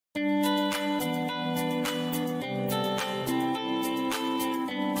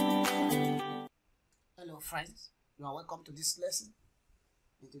friends, you are welcome to this lesson.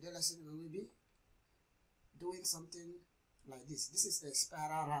 In today's lesson we will be doing something like this. This is a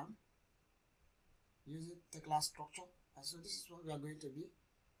spiral ram using Tekla Structure, and so this is what we are going to be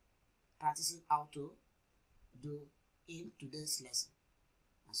practicing how to do in today's lesson.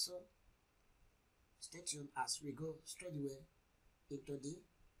 And so stay tuned as we go straight away into the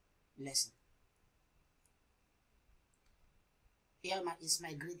lesson. Here is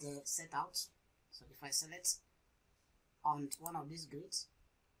my grid set out. So if I select on one of these grids,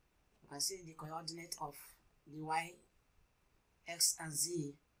 you can see the coordinate of the y, x and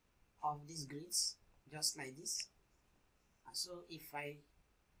z of these grids, just like this. And so if I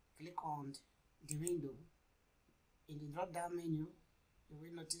click on the window, in the drop down menu, you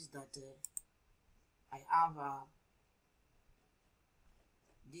will notice that I have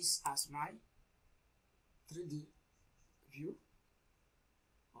this as my 3D view.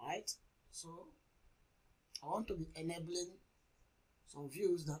 Alright, so I want to be enabling some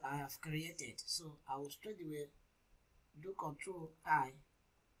views that I have created, so I will straight away do Control I,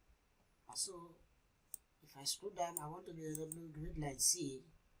 and so if I scroll down, I want to be enabling grid line C.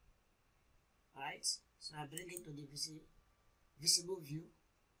 Alright, so I bring it to the visible view,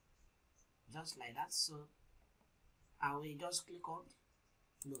 just like that. So I will just click on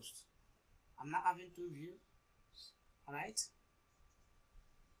closed. I'm not having two views. Alright,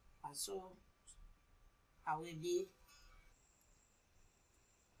 and so I want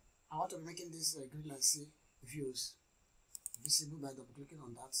to be making this grid line C views visible by double clicking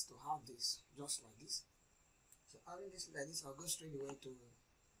on that to have this just like this. So having this like this, I'll go straight away to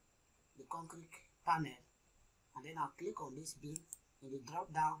the concrete panel, and then I'll click on this beam. In the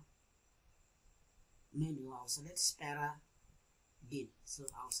drop down menu, I'll select spiral beam, so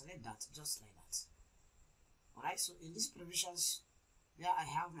I'll select that just like that. Alright, so in these provisions, there I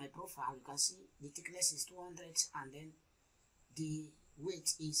have my profile. You can see the thickness is 200 and then the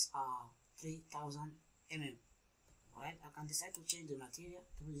weight is 3000 mm. Alright, I can decide to change the material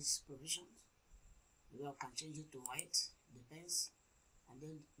through these provisions. Maybe I can change it to white, depends. And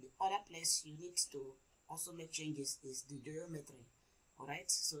then the other place you need to also make changes is the geometry.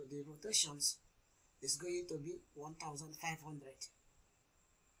 Alright, so the rotations is going to be 1500,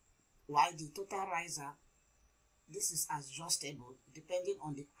 while the total riser, this is adjustable depending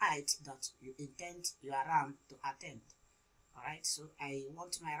on the height that you intend your ram to attempt. Alright, so I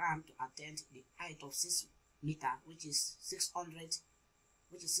want my ram to attempt the height of 6 meter, which is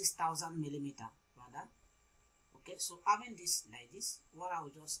 6,000 millimeter rather. Okay, so having this like this, what I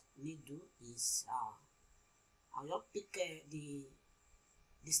will just need to do is I'll just pick the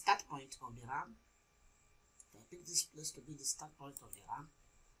start point of the ram. I pick this place to be the start point of the ram.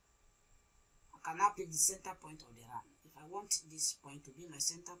 I can now pick the center point of the ram. If I want this point to be my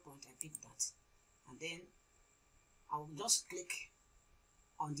center point, I pick that, and then I will just click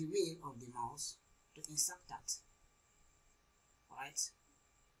on the wheel of the mouse to insert that. Alright,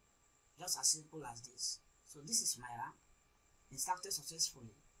 just as simple as this. So this is my ram inserted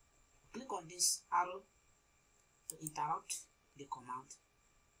successfully. Click on this arrow to interrupt the command.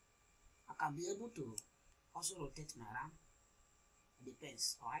 I can be able to also rotate my ram, it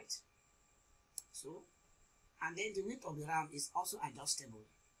depends. Alright, so, and then the width of the ram is also adjustable.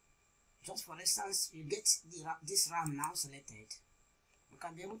 Just for instance, you get this ram now selected, you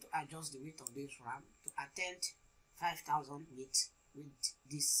can be able to adjust the width of this ram to attempt 5000 width with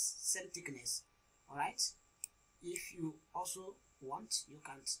this same thickness. Alright, if you also want, you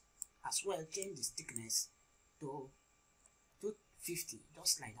can as well change this thickness to 250,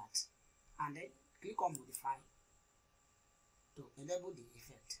 just like that, and then click on modify to enable the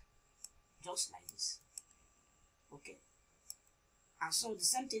effect, just like this. Okay, and so the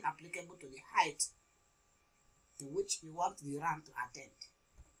same thing applicable to the height in which you want the ram to attempt.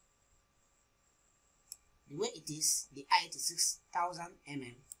 The way it is, the height is 6,000 mm,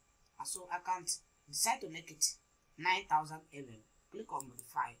 and so I can decide to make it 9,000 mm. Click on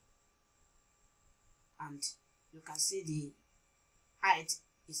modify, and you can see the height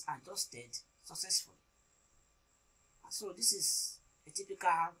is adjusted successfully. And so this is a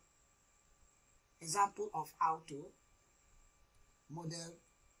typical example of how to model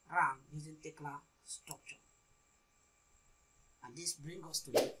ram using Tekla Structure. And this brings us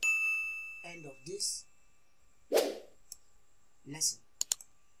to the end of this lesson.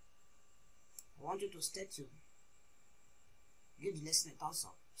 I want you to stay tuned. Give the lesson a thumbs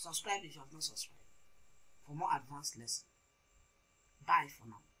up. Subscribe if you have not subscribed for more advanced lessons. Bye for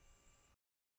now.